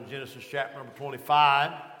Genesis chapter number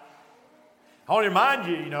 25. I want to remind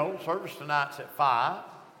you, service tonight's at 5.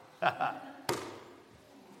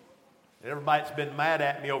 Everybody that's been mad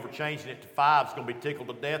at me over changing it to 5 is going to be tickled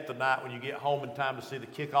to death tonight when you get home in time to see the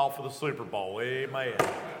kickoff of the Super Bowl. Amen.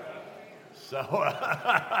 So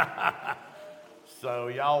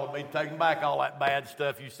y'all will be taking back all that bad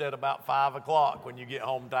stuff you said about 5 o'clock when you get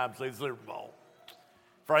home in time to see the Super Bowl.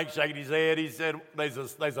 Frank shaking his head. He said,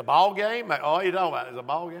 there's a ball game? Oh, you know about it. There's a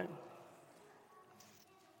ball game?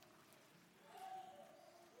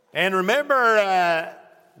 And remember,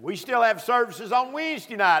 we still have services on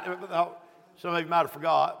Wednesday night. Some of you might have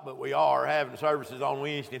forgot, but we are having services on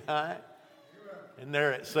Wednesday night. And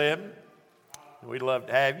they're at 7. We'd love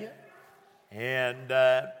to have you. And,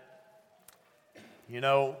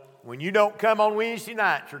 when you don't come on Wednesday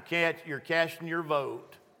nights, you're casting your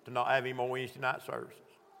vote to not have him on Wednesday night services.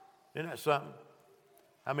 Isn't that something?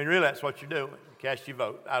 I mean, really, that's what you're doing. Cast your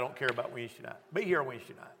vote. I don't care about Wednesday night. Be here on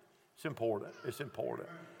Wednesday night. It's important. It's important.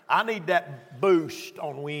 I need that boost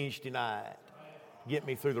on Wednesday night. Get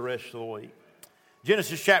me through the rest of the week.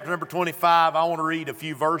 Genesis chapter number 25. I want to read a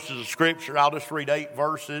few verses of Scripture. I'll just read 8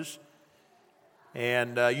 verses.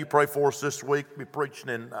 And you pray for us this week. We'll be preaching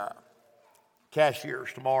in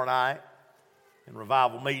Cashiers tomorrow night in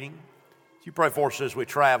revival meeting. So you pray for us as we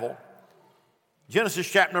travel. Genesis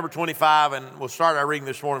chapter number 25, and we'll start our reading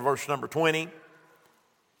this morning, verse number 20.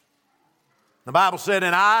 The Bible said,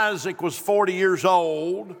 and Isaac was 40 years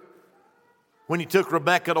old when he took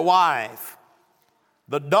Rebekah to wife,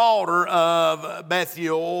 the daughter of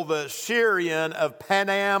Bethuel, the Syrian of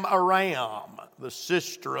Padan Aram, the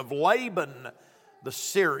sister of Laban the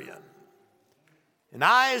Syrian. And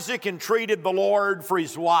Isaac entreated the Lord for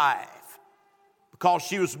his wife, because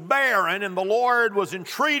she was barren, and the Lord was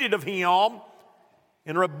entreated of him,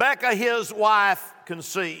 and Rebekah his wife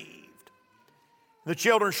conceived. The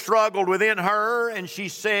children struggled within her, and she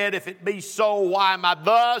said, if it be so, why am I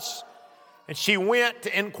thus? And she went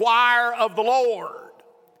to inquire of the Lord.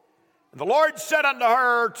 And the Lord said unto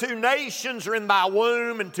her, 2 nations are in thy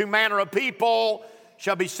womb, and 2 manner of people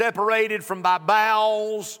shall be separated from thy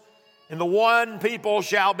bowels. And the one people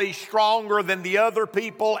shall be stronger than the other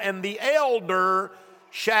people, and the elder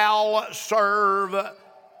shall serve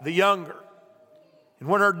the younger. And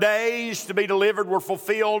when her days to be delivered were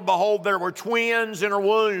fulfilled, behold, there were twins in her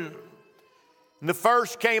womb. And the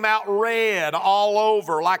first came out red all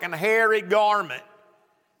over, like an hairy garment.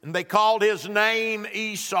 And they called his name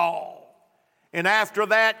Esau. And after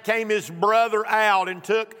that came his brother out, and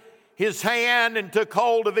took his hand, and took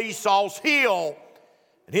hold of Esau's heel.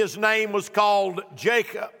 And his name was called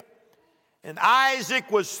Jacob. And Isaac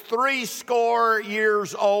was 80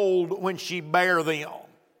 years old when she bare them.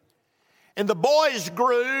 And the boys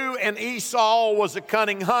grew, and Esau was a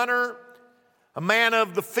cunning hunter, a man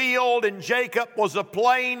of the field, and Jacob was a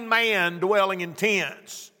plain man dwelling in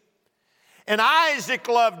tents. And Isaac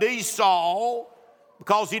loved Esau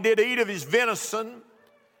because he did eat of his venison,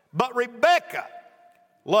 but Rebekah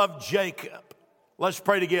loved Jacob. Let's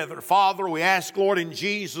pray together. Father, we ask, Lord, in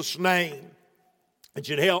Jesus' name, that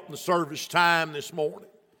you'd help in the service time this morning.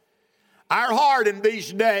 Our heart in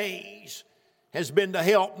these days has been to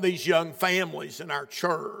help these young families in our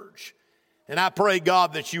church. And I pray,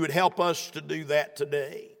 God, that you would help us to do that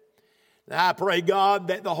today. And I pray, God,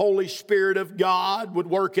 that the Holy Spirit of God would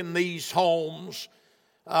work in these homes,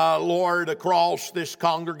 Lord, across this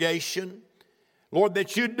congregation. Lord,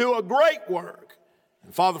 that you'd do a great work.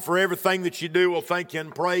 And Father, for everything that you do, we'll thank you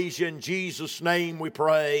and praise you. In Jesus' name we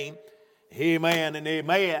pray. Amen and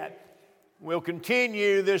amen. We'll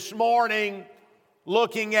continue this morning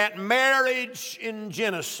looking at marriage in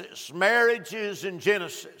Genesis. Marriages in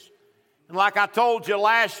Genesis. And like I told you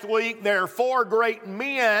last week, there are 4 great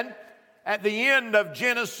men at the end of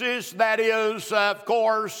Genesis. That is, of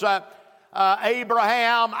course,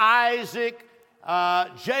 Abraham, Isaac,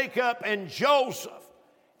 Jacob, and Joseph.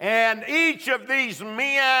 And each of these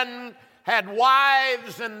men had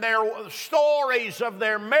wives, and their stories of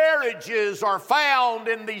their marriages are found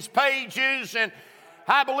in these pages. And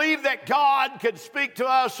I believe that God could speak to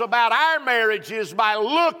us about our marriages by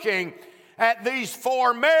looking at these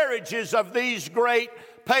 4 marriages of these great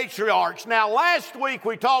patriarchs. Now, last week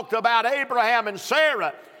we talked about Abraham and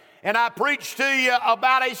Sarah, and I preached to you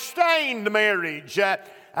about a stained marriage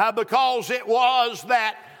because it was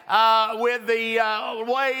that with the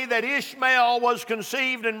way that Ishmael was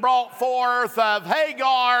conceived and brought forth of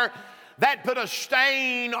Hagar, that put a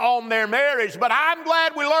stain on their marriage. But I'm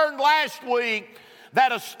glad we learned last week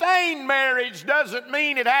that a stained marriage doesn't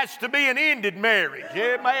mean it has to be an ended marriage.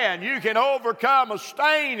 Amen. You can overcome a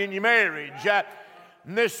stain in your marriage.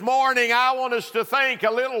 And this morning, I want us to think a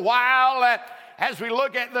little while as we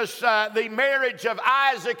look at this, the marriage of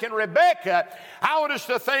Isaac and Rebekah. I want us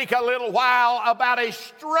to think a little while about a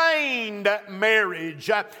strained marriage.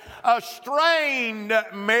 A strained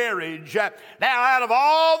marriage. Now, out of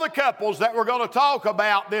all the couples that we're going to talk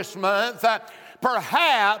about this month,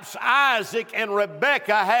 perhaps Isaac and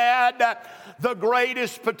Rebekah had the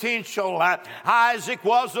greatest potential. Isaac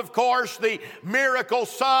was, of course, the miracle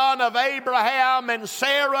son of Abraham and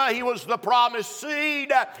Sarah. He was the promised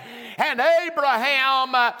seed. And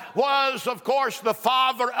Abraham was, of course, the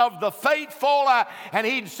father of the faithful. And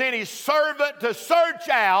he'd sent his servant to search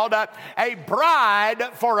out a bride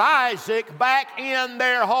for Isaac back in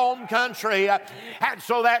their home country. And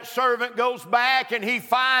so that servant goes back and he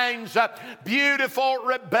finds beautiful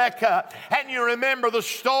Rebekah. And you remember the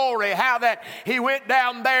story, how that he went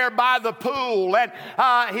down there by the pool and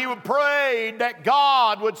he prayed that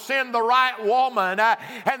God would send the right woman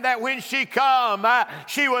and that when she come,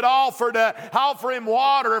 she would offer him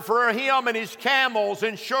water for him and his camels.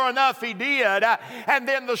 And sure enough, he did. And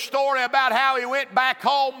then the story about how he went back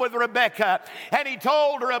home with Rebekah and he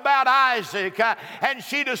told her about Isaac, and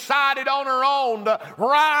she decided on her own to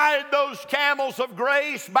ride those camels of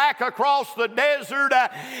grace back across the desert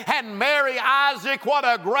and marry Isaac. What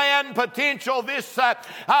a grand potential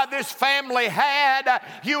this family had.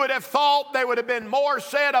 You would have thought there would have been more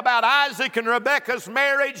said about Isaac and Rebekah's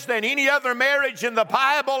marriage than any other marriage in the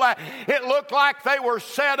Bible. It looked like they were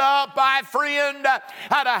set up, my friend, to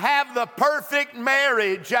have the perfect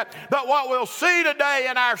marriage. But what we'll see today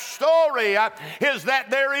in our story is that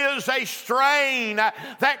there is a strain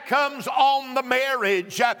that comes on the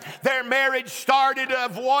marriage. Their marriage started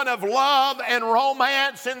of one of love and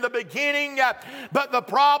romance in the beginning, but the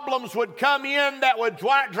problems would come in that would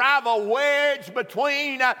drive a wedge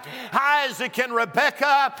between Isaac and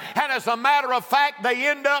Rebekah. And as a matter of fact, they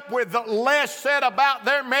end up with less said about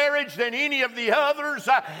their marriage than any of the others.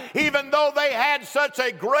 Even though they had such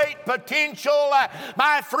a great potential,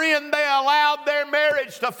 my friend, they allowed their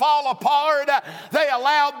marriage to fall apart. They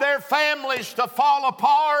allowed their families to fall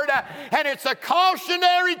apart. And it's a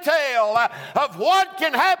cautionary tale of what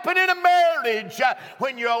can happen in a marriage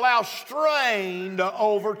when you allow strain to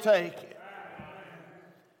overtake it.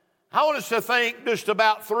 I want us to think just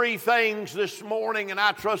about three things this morning, and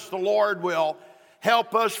I trust the Lord will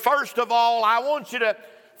help us. First of all, I want you to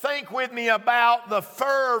think with me about the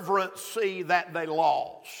fervency that they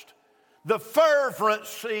lost. The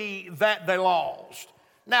fervency that they lost.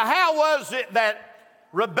 Now, how was it that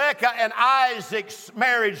Rebekah and Isaac's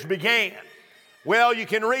marriage began? Well, you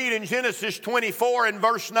can read in Genesis 24 and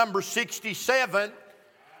verse number 67.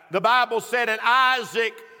 The Bible said, and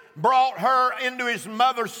Isaac brought her into his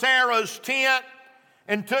mother Sarah's tent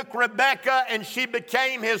and took Rebekah, and she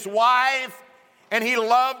became his wife, and he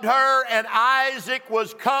loved her, and Isaac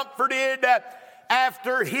was comforted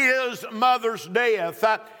after his mother's death.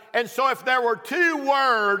 And so if there were two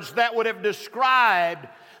words that would have described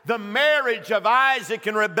the marriage of Isaac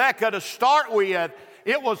and Rebekah to start with,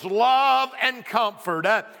 it was love and comfort.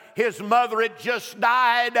 His mother had just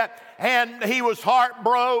died, and he was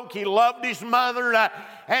heartbroken. He loved his mother,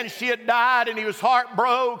 and she had died, and he was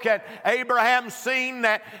heartbroken. And Abraham seen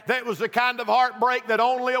that was the kind of heartbreak that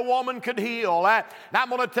only a woman could heal. Now, I'm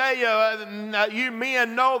going to tell you, you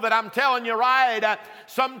men know that I'm telling you right.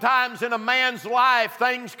 Sometimes in a man's life,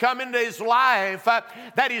 things come into his life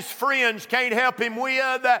that his friends can't help him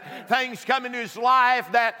with. Things come into his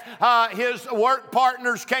life that his work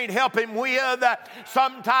partners can't help him with.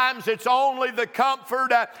 Sometimes it's only the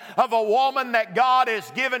comfort of a woman that God has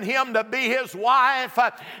given him to be his wife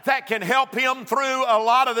that can help him through a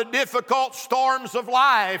lot of the difficult storms of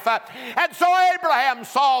life. And so Abraham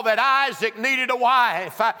saw that Isaac needed a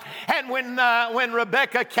wife. And when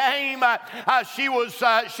Rebekah came, she was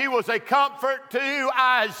a comfort to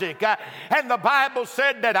Isaac. And the Bible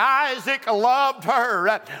said that Isaac loved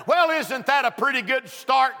her. Well, isn't that a pretty good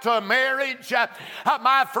start to a marriage,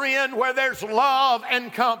 my friend, where there's love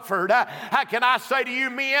and comfort? Can I say to you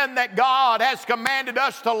men that God has commanded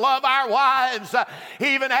us to love our wives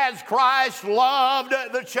even as Christ loved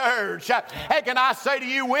the church. Hey, can I say to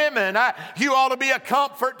you women, you ought to be a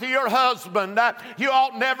comfort to your husband. You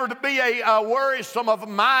ought never to be a worrisome of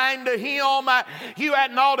mind to him. You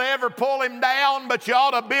hadn't ought to ever pull him down, but you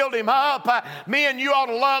ought to build him up. Men, you ought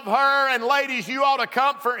to love her, and ladies, you ought to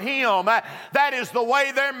comfort him. That is the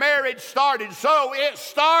way their marriage started. So it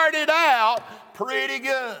started out pretty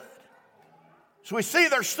good. So we see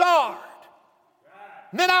their start.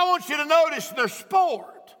 And then I want you to notice their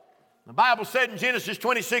sport. The Bible said in Genesis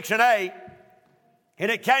 26 and 8,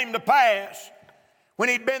 and it came to pass when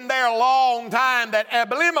he'd been there a long time, that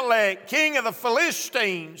Abimelech, king of the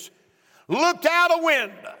Philistines, looked out a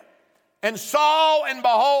window and saw, and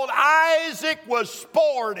behold, Isaac was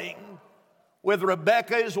sporting with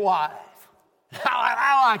Rebekah, his wife.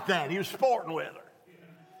 I like that. He was sporting with her.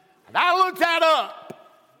 And I looked that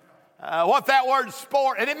up, what that word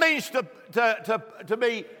sport, and it means to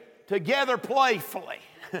be together playfully,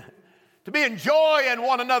 to be enjoying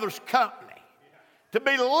one another's company, to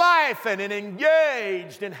be laughing and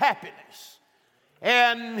engaged in happiness.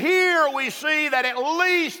 And here we see that at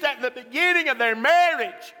least at the beginning of their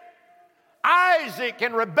marriage, Isaac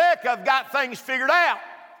and Rebekah have got things figured out.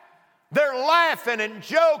 They're laughing and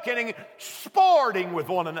joking and sporting with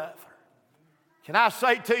one another. Can I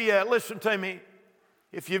say to you, listen to me,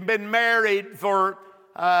 if you've been married for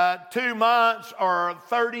 2 months or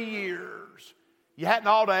 30 years, you hadn't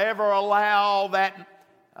ought to ever allow that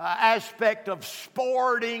aspect of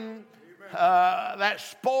sporting, that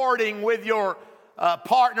sporting with your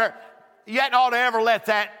partner, you hadn't ought to ever let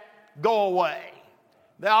that go away.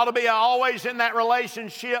 There ought to be always in that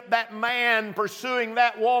relationship that man pursuing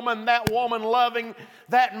that woman loving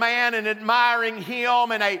that man and admiring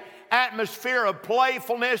him, and a atmosphere of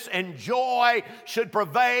playfulness and joy should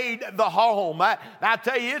pervade the home. I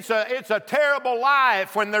tell you, it's a terrible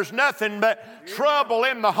life when there's nothing but trouble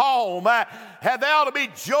in the home. There ought to be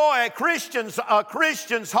joy. A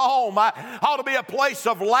Christian's home ought to be a place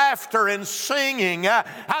of laughter and singing.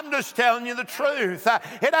 I'm just telling you the truth.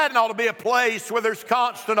 It hadn't ought to be a place where there's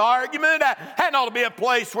constant argument. It hadn't ought to be a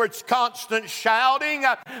place where it's constant shouting.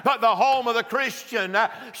 But the home of the Christian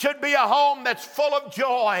should be a home that's full of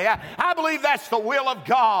joy. I believe that's the will of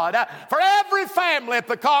God for every family at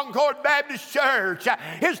the Concord Baptist Church,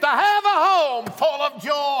 is to have a home full of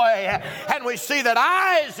joy. And we see that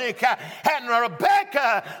Isaac and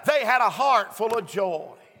Rebekah, they had a heart full of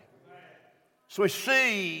joy. So we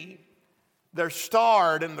see their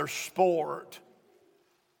start and their sport.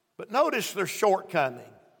 But notice their shortcoming.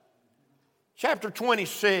 Chapter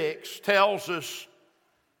 26 tells us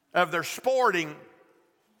of their sporting.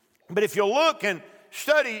 But if you look and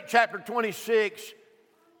study chapter 26,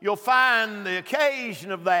 you'll find the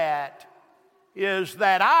occasion of that is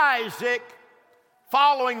that Isaac,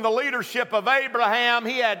 following the leadership of Abraham,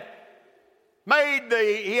 he had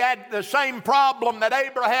the same problem that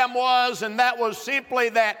Abraham was, and that was simply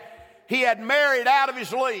that he had married out of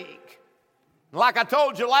his league. Like I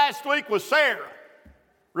told you last week with Sarah,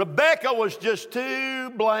 Rebekah was just too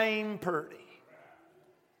blame pretty.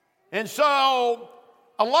 And so,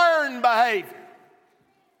 a learned behavior.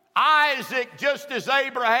 Isaac, just as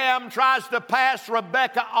Abraham, tries to pass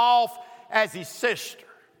Rebekah off as his sister.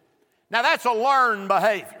 Now that's a learned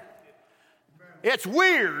behavior. It's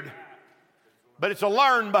weird, but it's a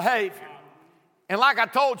learned behavior. And like I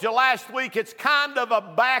told you last week, it's kind of a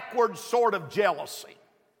backward sort of jealousy.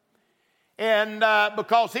 And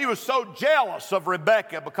because he was so jealous of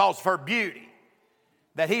Rebekah because of her beauty,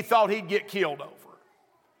 that he thought he'd get killed over her.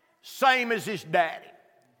 Same as his daddy.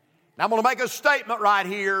 Now I'm going to make a statement right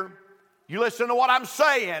here. You listen to what I'm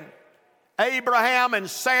saying. Abraham and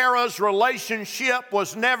Sarah's relationship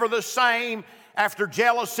was never the same after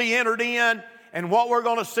jealousy entered in. And what we're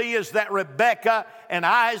going to see is that Rebekah and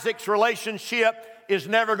Isaac's relationship is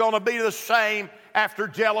never going to be the same after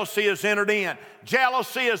jealousy has entered in.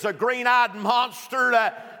 Jealousy is a green-eyed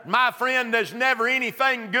monster. My friend, there's never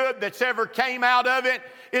anything good that's ever came out of it.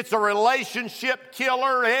 It's a relationship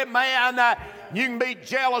killer. Amen. You can be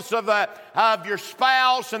jealous of your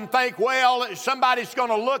spouse and think, well, somebody's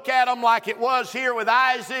going to look at them like it was here with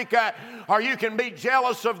Isaac. Or you can be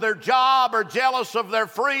jealous of their job, or jealous of their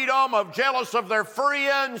freedom, or jealous of their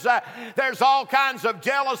friends. There's all kinds of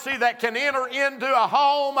jealousy that can enter into a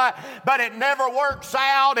home, but it never works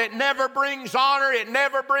out. It never brings honor. It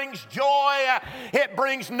never brings joy. It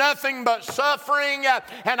brings nothing but suffering.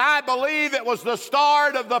 And I believe it was the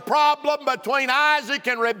start of the problem between Isaac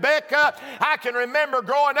and Rebekah. I can remember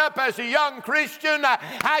growing up as a young Christian,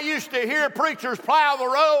 I used to hear preachers plow the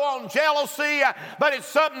row on jealousy, but it's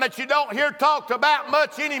something that you don't hear talked about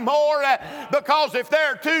much anymore, because if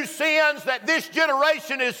there are two sins that this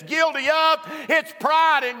generation is guilty of, it's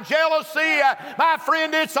pride and jealousy. My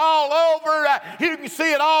friend, it's all over. You can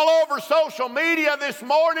see it all over social media this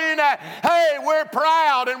morning. Hey, we're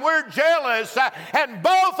proud and we're jealous, and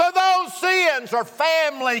both of those sins are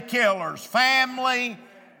family killers. Family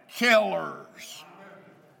killers.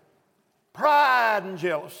 Pride and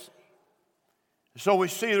jealousy. So we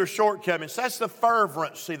see their shortcomings. That's the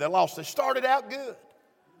fervency they lost. They started out good.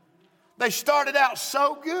 They started out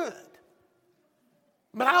so good.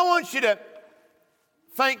 But I want you to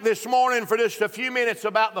think this morning for just a few minutes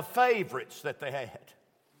about the favorites that they had.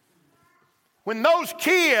 When those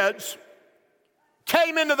kids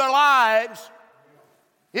came into their lives,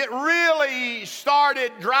 it really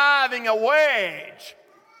started driving a wedge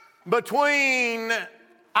between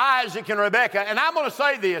Isaac and Rebekah. And I'm going to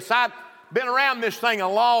say this, I've been around this thing a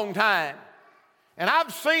long time, and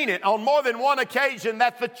I've seen it on more than one occasion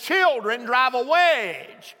that the children drive a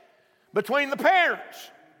wedge between the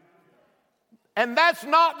parents. And that's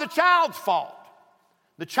not the child's fault.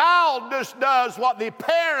 The child just does what the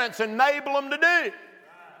parents enable them to do.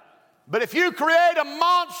 But if you create a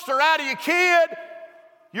monster out of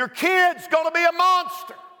your kid's going to be a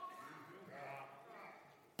monster.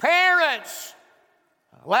 Parents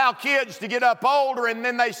allow kids to get up older and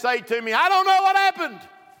then they say to me, I don't know what happened.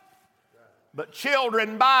 But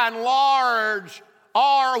children, by and large,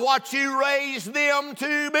 are what you raise them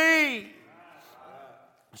to be.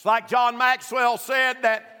 It's like John Maxwell said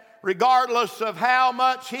that regardless of how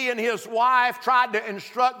much he and his wife tried to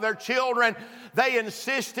instruct their children, they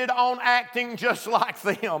insisted on acting just like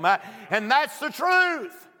them. And that's the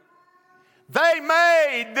truth. They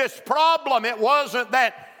made this problem. It wasn't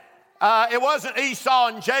Esau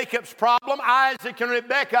and Jacob's problem. Isaac and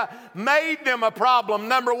Rebekah made them a problem.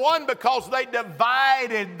 Number one, because they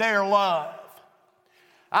divided their love.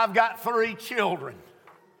 I've got 3 children.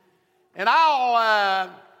 And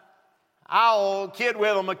I'll kid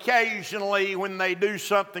with them occasionally when they do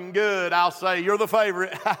something good. I'll say, you're the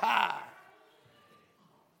favorite.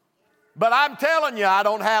 But I'm telling you, I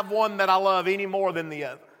don't have one that I love any more than the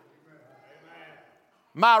other.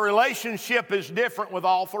 My relationship is different with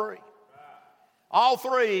all 3. All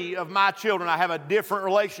 3 of my children, I have a different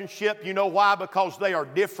relationship. You know why? Because they are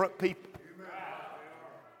different people.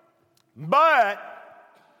 But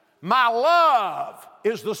my love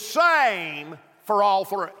is the same for all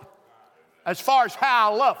 3. As far as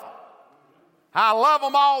how I love them. I love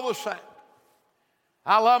them all the same.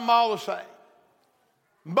 I love them all the same.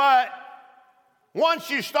 But once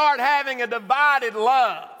you start having a divided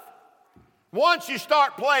love, once you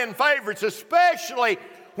start playing favorites, especially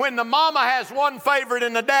when the mama has one favorite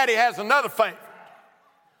and the daddy has another favorite,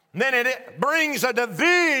 then it brings a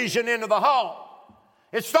division into the home.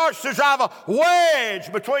 It starts to drive a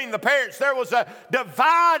wedge between the parents. There was a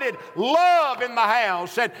divided love in the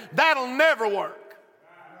house, and that'll never work.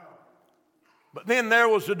 But then there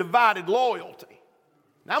was a divided loyalty.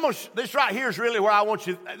 Now, this right here is really where I want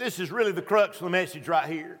you, this is really the crux of the message right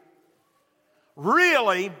here.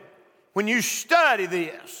 Really, when you study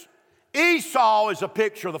this, Esau is a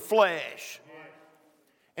picture of the flesh,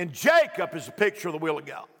 and Jacob is a picture of the will of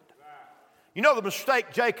God. You know the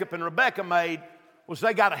mistake Jacob and Rebekah made was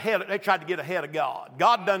they tried to get ahead of God.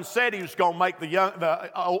 God done said he was going to make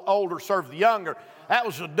the older serve the younger. That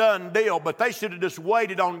was a done deal, but they should have just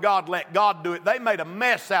waited on God, let God do it. They made a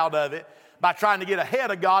mess out of it by trying to get ahead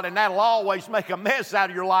of God, and that'll always make a mess out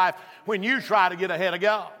of your life when you try to get ahead of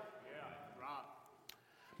God.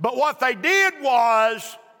 But what they did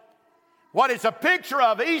was, what it's a picture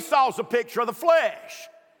of, Esau's a picture of the flesh.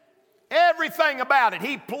 Everything about it,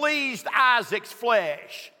 he pleased Isaac's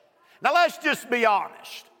flesh. Now let's just be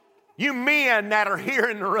honest. You men that are here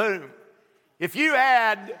in the room, if you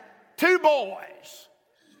had 2 boys,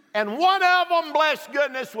 and one of them, bless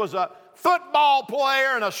goodness, was a football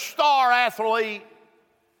player and a star athlete.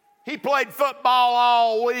 He played football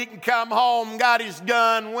all week and come home, got his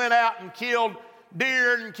gun, went out and killed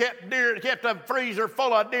deer and kept a freezer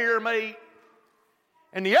full of deer meat.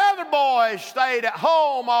 And the other boy stayed at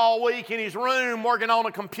home all week in his room working on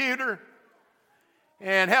a computer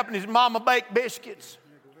and helping his mama bake biscuits.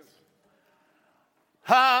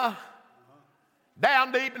 Down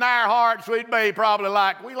deep in our hearts, we'd be probably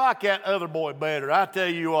like, we like that other boy better. I tell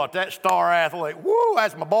you what, that star athlete, woo,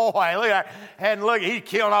 that's my boy. Look at that. And look, he's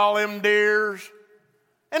killing all them deers.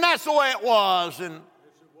 And that's the way it was. And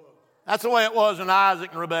that's the way it was in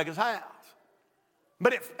Isaac and Rebekah's house.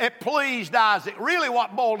 But it pleased Isaac. Really what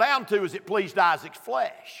it boiled down to is it pleased Isaac's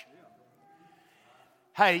flesh.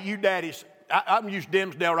 Hey, you daddies, I'm using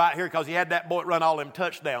Dimsdale right here because he had that boy run all them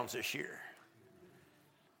touchdowns this year.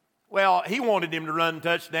 Well, he wanted him to run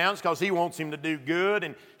touchdowns because he wants him to do good,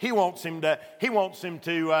 and he wants him to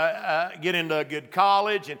get into a good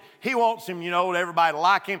college, and he wants him, everybody to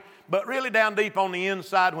like him. But really down deep on the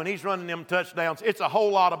inside, when he's running them touchdowns, it's a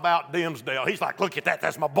whole lot about Dimsdale. He's like, look at that,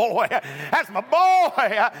 that's my boy. That's my boy.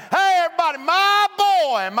 Hey, everybody, my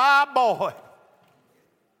boy.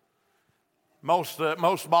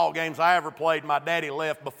 Most ball games I ever played, my daddy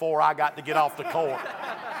left before I got to get off the court.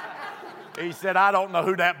 He said, I don't know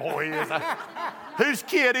who that boy is. Whose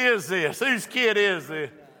kid is this? Whose kid is this?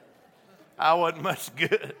 I wasn't much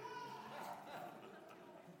good.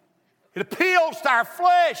 It appeals to our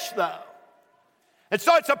flesh, though. And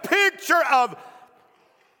so it's a picture of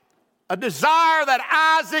a desire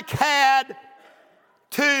that Isaac had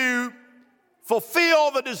to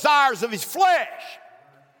fulfill the desires of his flesh.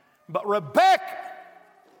 But Rebekah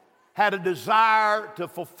had a desire to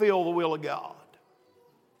fulfill the will of God.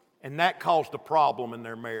 And that caused a problem in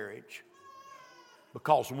their marriage.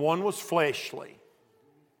 Because one was fleshly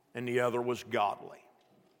and the other was godly.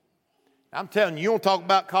 I'm telling you, you want to talk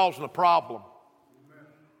about causing a problem.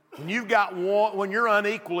 When you're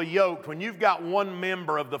unequally yoked, when you've got one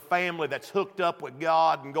member of the family that's hooked up with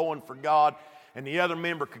God and going for God, and the other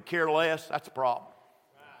member could care less, that's a problem.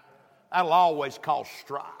 That'll always cause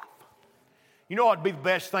strife. You know what would be the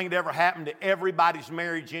best thing to ever happen to everybody's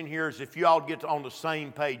marriage in here is if you all get on the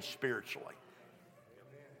same page spiritually.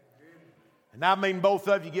 And I mean both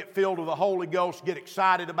of you get filled with the Holy Ghost, get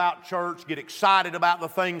excited about church, get excited about the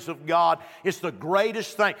things of God. It's the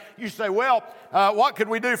greatest thing. You say, well, what could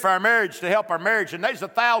we do for our marriage to help our marriage? And there's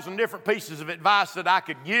 1,000 different pieces of advice that I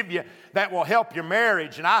could give you that will help your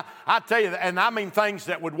marriage. And I tell you, and I mean things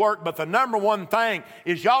that would work, but the number one thing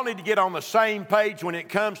is y'all need to get on the same page when it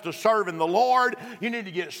comes to serving the Lord. You need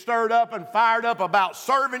to get stirred up and fired up about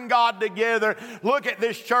serving God together. Look at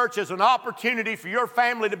this church as an opportunity for your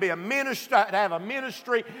family to be a minister, to have a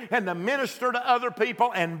ministry and to minister to other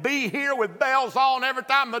people and be here with bells on every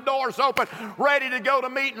time the door's open, ready to go to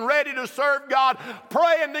meeting, ready to serve God,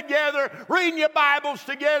 praying together, reading your Bibles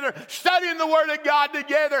together, studying the Word of God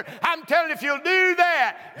together. I'm telling you, if you'll do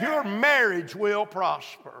that, your marriage will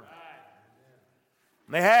prosper.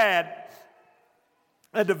 They had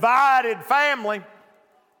a divided family,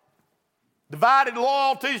 divided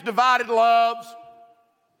loyalties, divided loves.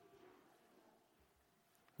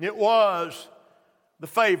 It was the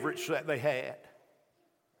favorites that they had.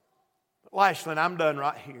 But lastly, and I'm done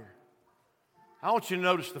right here, I want you to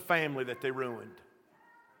notice the family that they ruined.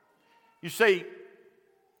 You see,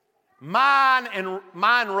 mine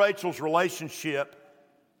and Rachel's relationship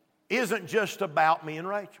isn't just about me and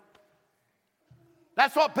Rachel.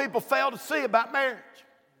 That's what people fail to see about marriage.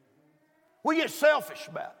 We get selfish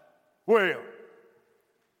about it. Well,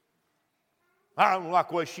 I don't like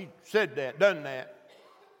the way she said that, done that.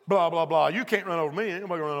 Blah, blah, blah. You can't run over me. Ain't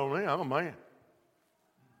nobody run over me. I'm a man.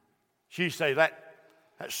 She say, that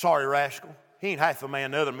sorry rascal. He ain't half the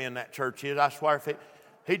man the other men in that church is. I swear if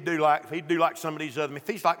he'd do like some of these other men. If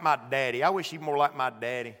he's like my daddy, I wish he'd more like my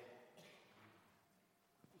daddy.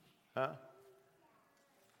 Huh?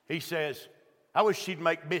 He says, I wish she'd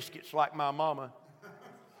make biscuits like my mama.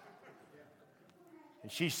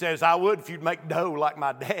 And she says, I would if you'd make dough like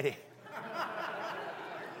my daddy.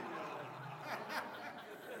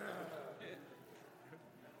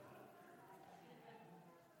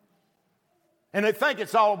 And they think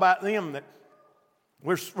it's all about them, that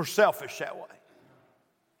we're selfish that way.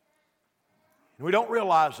 And we don't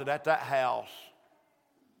realize that at that house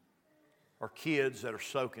are kids that are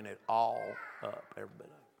soaking it all up, every bit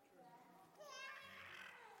of it.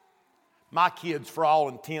 My kids, for all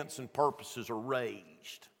intents and purposes, are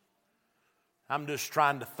raised. I'm just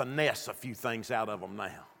trying to finesse a few things out of them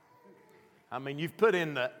now. I mean, you've put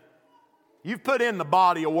in the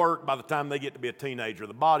body of work by the time they get to be a teenager.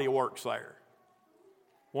 The body of work's there,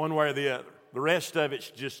 one way or the other. The rest of it's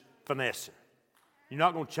just finessing. You're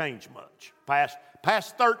not going to change much.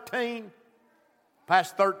 Past 13,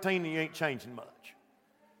 you ain't changing much.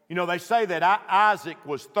 You know, they say that Isaac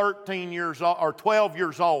was 13 years old, or 12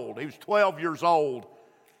 years old. He was 12 years old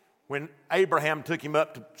when Abraham took him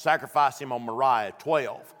up to sacrifice him on Moriah,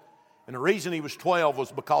 12. And the reason he was 12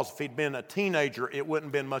 was because if he'd been a teenager, it wouldn't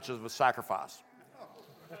have been much of a sacrifice.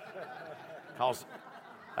 Because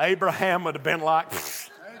Abraham would have been like,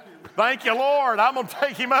 thank you, Lord, I'm going to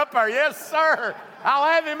take him up there. Yes, sir. I'll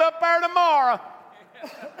have him up there tomorrow.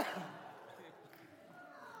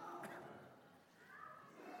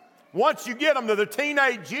 Once you get them to the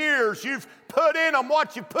teenage years, you've put in them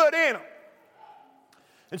what you put in them.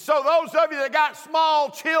 And so those of you that got small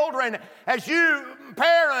children, as you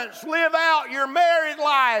parents live out your married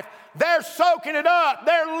life, they're soaking it up.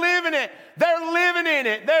 They're living it. They're living in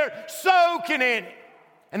it. They're soaking in it.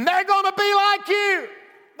 And they're going to be like you.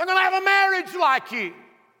 They're going to have a marriage like you.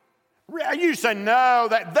 You say, no,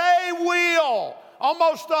 that they will.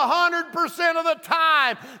 Almost 100% of the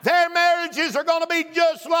time, their marriages are going to be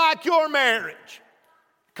just like your marriage.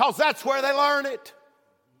 Because that's where they learn it.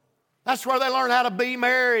 That's where they learn how to be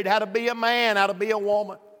married, how to be a man, how to be a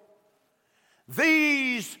woman.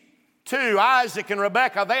 These Isaac and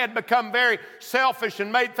Rebekah, they had become very selfish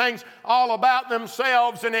and made things all about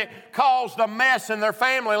themselves, and it caused a mess in their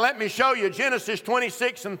family. Let me show you Genesis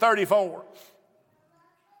 26 and 34.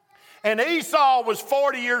 And Esau was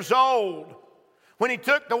 40 years old when he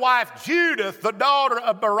took the wife Judith, the daughter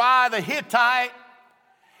of Beriah the Hittite,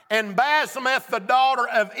 and Basemath, the daughter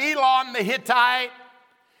of Elon the Hittite,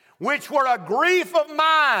 which were a grief of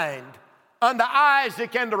mind unto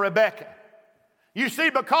Isaac and to Rebekah. You see,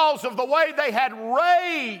 because of the way they had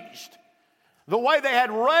raised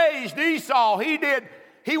Esau,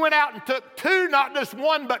 he went out and took two, not just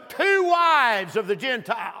one, but two wives of the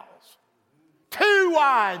Gentiles. Two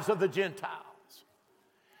wives of the Gentiles.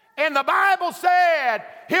 And the Bible said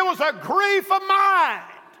it was a grief of mind.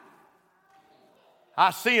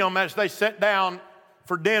 I see them as they sit down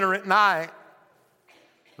for dinner at night.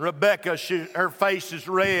 Rebekah, her face is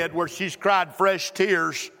red where she's cried fresh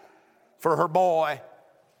tears for her boy.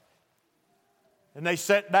 And they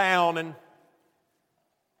sat down, and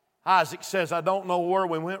Isaac says, I don't know where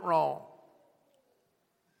we went wrong.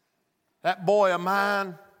 That boy of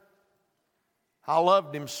mine, I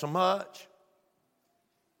loved him so much.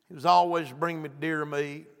 He was always bringing me deer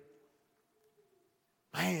meat.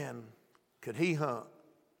 Man, could he hunt?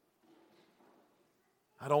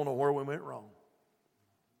 I don't know where we went wrong.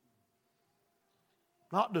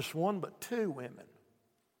 Not just one, but two women.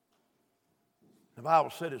 The Bible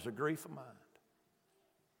said it's a grief of mind.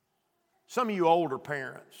 Some of you older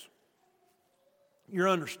parents, you're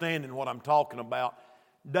understanding what I'm talking about.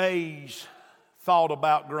 Days thought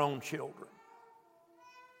about grown children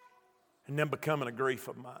and then becoming a grief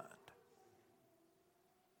of mind.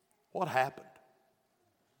 What happened?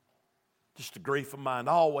 Just a grief of mind,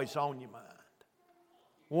 always on your mind.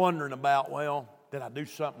 Wondering about, well, did I do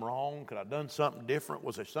something wrong? Could I have done something different?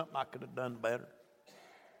 Was there something I could have done better?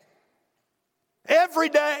 Every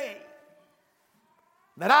day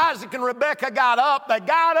that Isaac and Rebekah got up, they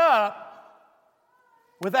got up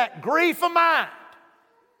with that grief of mind.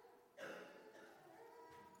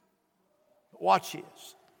 But watch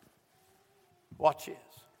this. Watch this.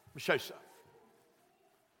 Let me show you something.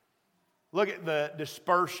 Look at the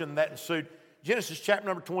dispersion that ensued. Genesis chapter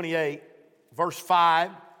number 28, verse 5.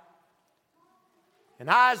 And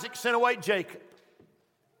Isaac sent away Jacob,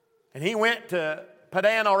 and he went to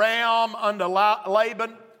Padan Aram unto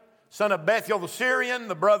Laban, son of Bethuel the Syrian,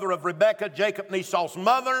 the brother of Rebekah, Jacob and Esau's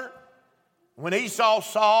mother. When Esau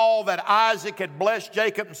saw that Isaac had blessed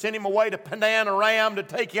Jacob and sent him away to Padan Aram to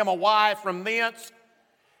take him a wife from thence,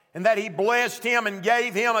 and that he blessed him and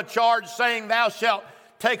gave him a charge, saying, Thou shalt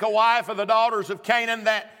take a wife of the daughters of Canaan,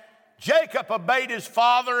 that Jacob obeyed his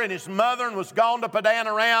father and his mother and was gone to Padan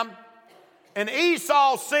Aram. And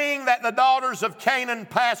Esau, seeing that the daughters of Canaan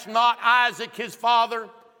passed not Isaac his father,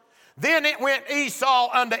 then it went Esau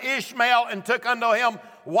unto Ishmael and took unto him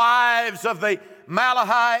wives of the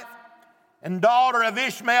Malahite, and daughter of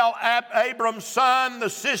Ishmael, Abram's son, the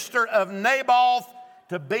sister of Naboth,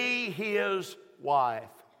 to be his wife.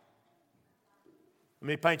 Let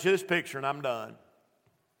me paint you this picture and I'm done.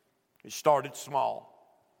 It started small.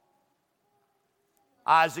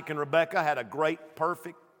 Isaac and Rebekah had a great,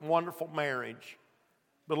 perfect, wonderful marriage,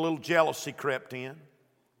 but a little jealousy crept in.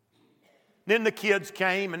 Then the kids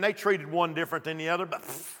came and they treated one different than the other, but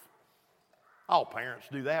all parents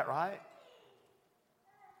do that, right?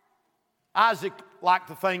 Isaac liked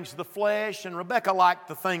the things of the flesh and Rebekah liked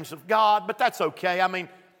the things of God, but that's okay. I mean,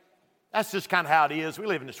 that's just kind of how it is. We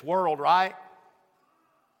live in this world, right?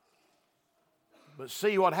 But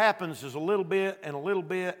see, what happens is a little bit and a little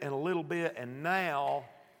bit and a little bit, and now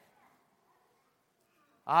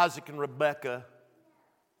Isaac and Rebekah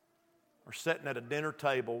are sitting at a dinner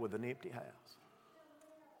table with an empty house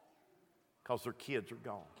because their kids are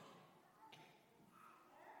gone.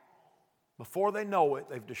 Before they know it,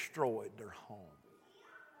 they've destroyed their home.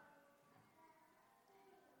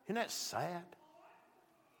 Isn't that sad?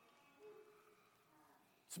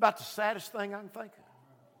 It's about the saddest thing I can think of.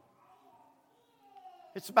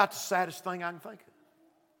 It's about the saddest thing I can think of.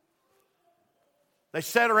 They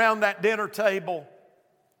sat around that dinner table,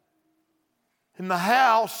 and the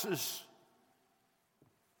house is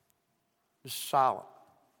just silent.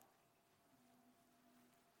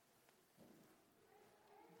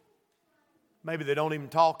 Maybe they don't even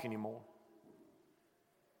talk anymore.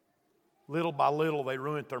 Little by little, they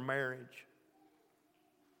ruined their marriage.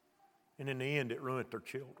 And in the end, it ruined their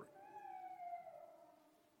children.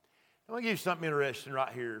 I'm going to give you something interesting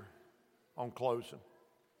right here on closing.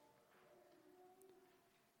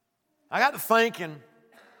 I got to thinking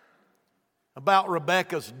about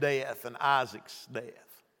Rebekah's death and Isaac's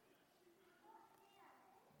death.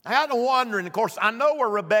 I got to wondering, of course, I know where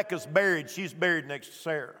Rebekah's buried. She's buried next to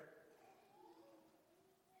Sarah.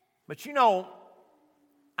 But you know,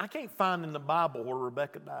 I can't find in the Bible where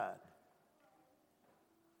Rebekah died.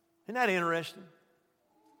 Isn't that interesting?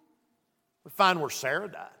 We find where Sarah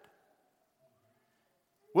died.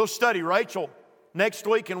 We'll study Rachel next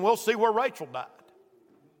week and we'll see where Rachel died.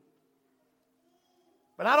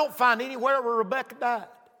 But I don't find anywhere where Rebekah died.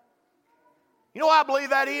 You know why I believe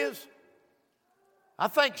that is? I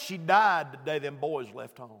think she died the day them boys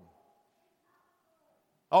left home.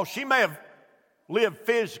 Oh, she may have lived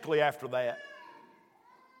physically after that.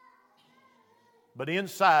 But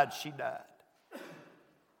inside she died.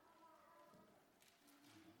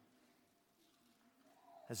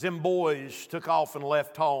 As them boys took off and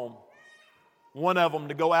left home, one of them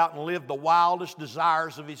to go out and live the wildest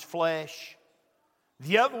desires of his flesh,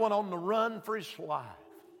 the other one on the run for his life.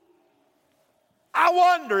 I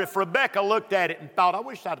wonder if Rebekah looked at it and thought, I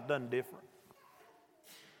wish I'd have done different.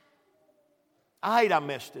 I hate I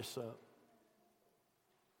messed this up.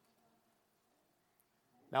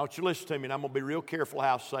 Now, I want you to listen to me, and I'm going to be real careful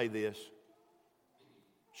how I say this.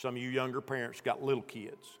 Some of you younger parents got little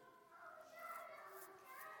kids.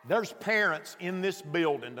 There's parents in this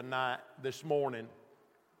building tonight, this morning,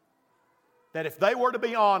 that if they were to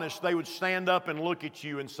be honest, they would stand up and look at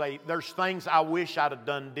you and say, there's things I wish I'd have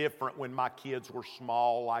done different when my kids were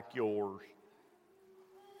small like yours.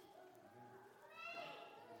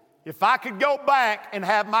 If I could go back and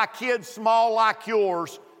have my kids small like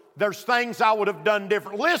yours, there's things I would have done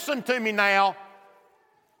different. Listen to me now.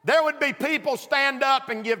 There would be people stand up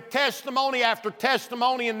and give testimony after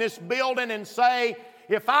testimony in this building and say,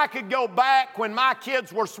 if I could go back when my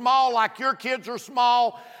kids were small like your kids are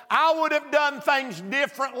small, I would have done things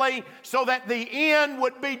differently so that the end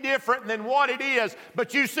would be different than what it is.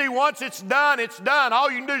 But you see, once it's done, it's done.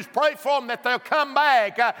 All you can do is pray for them that they'll come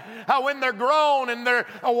back. When they're grown and they're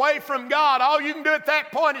away from God, all you can do at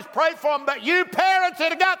that point is pray for them. But you parents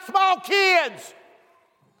that have got small kids,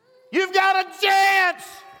 you've got a chance.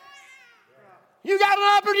 You got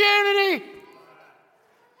an opportunity.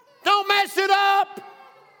 Don't mess it up.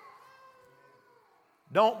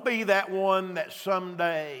 Don't be that one that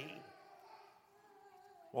someday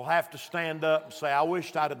will have to stand up and say, I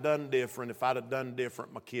wished I'd have done different. If I'd have done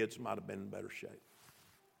different, my kids might have been in better shape.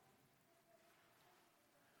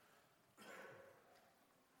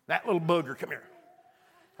 That little booger, come here.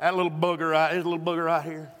 That little booger right, his little booger right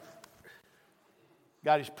here.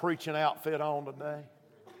 Got his preaching outfit on today.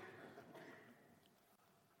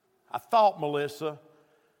 I thought, Melissa,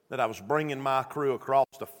 that I was bringing my crew across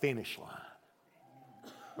the finish line.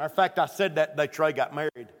 Matter of fact, I said that day Trey got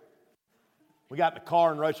married. We got in the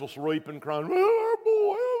car and Rachel's weeping, crying,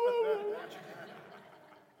 oh boy.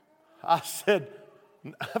 I said,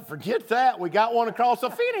 forget that. We got one across the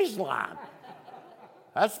finish line.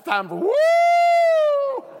 That's the time for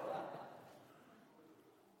woo!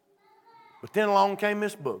 But then along came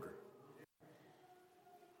Miss Booger.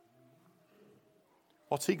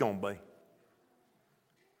 What's he going to be?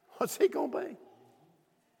 What's he going to be?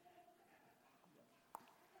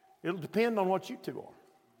 It'll depend on what you two are.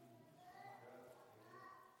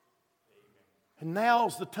 And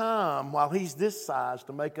now's the time, while he's this size,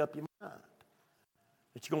 to make up your mind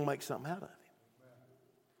that you're going to make something out of him.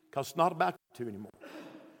 Because it's not about you two anymore.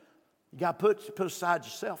 You got to put aside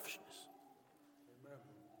your selfishness.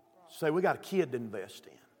 Say, we got a kid to invest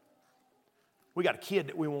in. We got a kid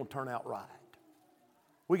that we want to turn out right.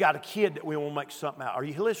 We got a kid that we want to make something out. Are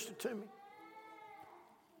you listening to me?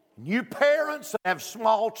 You parents that have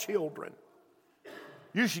small children,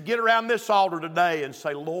 you should get around this altar today and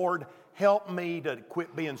say, Lord, help me to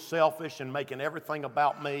quit being selfish and making everything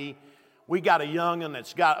about me. We got a young'un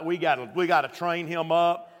we got to train him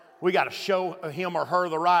up. We got to show him or her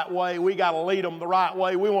the right way. We got to lead them the right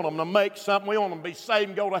way. We want them to make something. We want them to be saved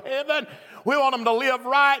and go to heaven. We want them to live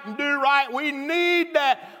right and do right. We need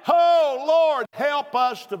that. Oh, Lord, help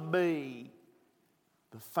us to be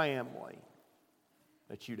the family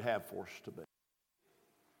that you'd have for us to be.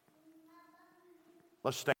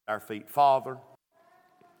 Let's stand on our feet. Father,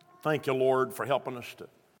 thank you, Lord, for helping us to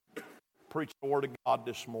preach the Word of God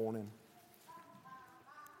this morning.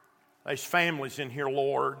 There's families in here,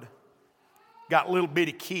 Lord, got little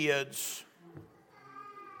bitty kids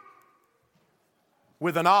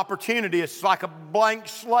with an opportunity. It's like a blank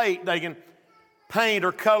slate. They can paint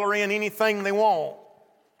or color in anything they want.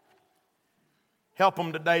 Help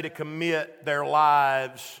them today to commit their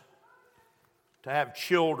lives to have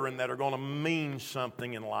children that are going to mean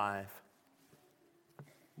something in life.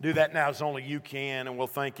 Do that now as only you can, and we'll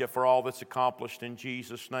thank you for all that's accomplished in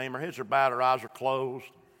Jesus' name. Our heads are bowed, our eyes are closed.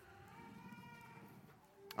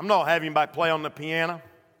 I'm not having anybody play on the piano.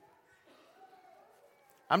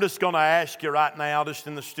 I'm just going to ask you right now, just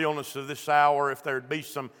in the stillness of this hour, if there'd be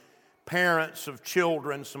some parents of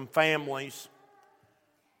children, some families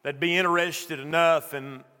that'd be interested enough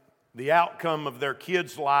in the outcome of their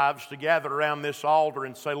kids' lives to gather around this altar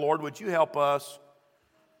and say, Lord, would you help us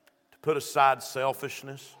to put aside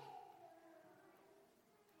selfishness?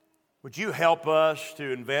 Would you help us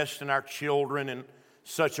to invest in our children in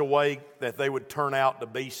such a way that they would turn out to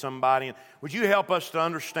be somebody? And would you help us to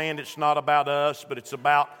understand it's not about us, but it's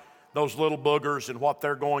about those little boogers and what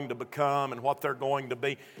they're going to become and what they're going to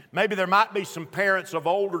be? Maybe there might be some parents of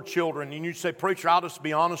older children, and you say, Preacher, I'll just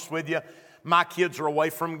be honest with you. My kids are away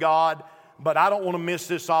from God, but I don't want to miss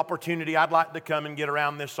this opportunity. I'd like to come and get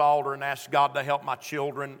around this altar and ask God to help my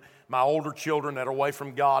children, my older children that are away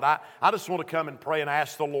from God. I just want to come and pray and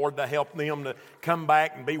ask the Lord to help them to come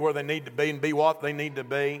back and be where they need to be and be what they need to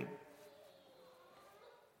be.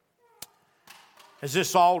 As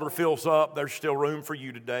this altar fills up, there's still room for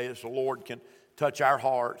you today as the Lord can touch our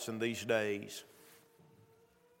hearts in these days.